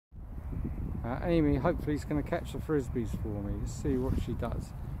Aimee hopefully is going to catch the frisbees for me. Let's see what she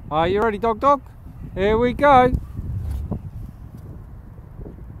does. Are you ready, dog? Here we go.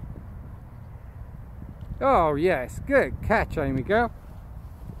 Oh yes, good catch, Aimee girl.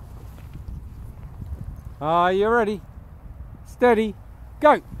 Are you ready? Steady,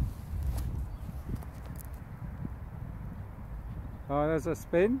 go. Oh, there's a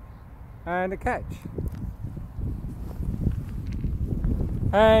spin and a catch.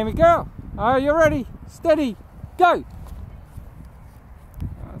 Aimee girl, are you ready? Steady, go.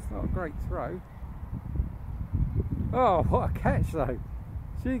 That's not a great throw. Oh, what a catch though.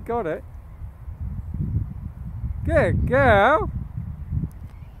 She got it. Good girl.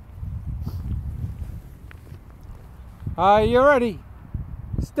 Are you ready?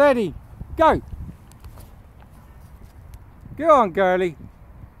 Steady, go. Go on, girlie.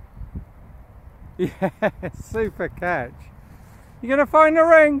 Yeah, super catch. You're going to find the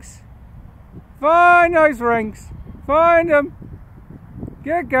rings. Find those rings. Find them.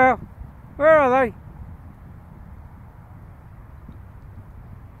 Good girl. Where are they?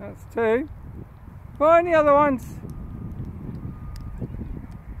 That's 2. Find the other ones.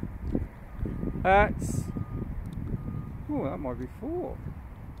 That's... oh, that might be 4.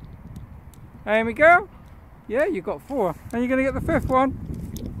 Aimee girl? Yeah, you got 4. And you're going to get the 5th one.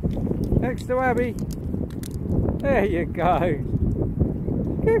 Next to Abby. There you go.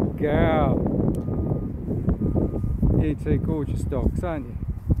 Good girl. You two gorgeous dogs, aren't you?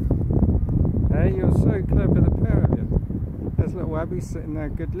 Hey, you're so clever, the pair of you. There's little Abby sitting there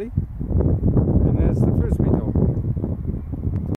goodly. And there's the Frisbee dog.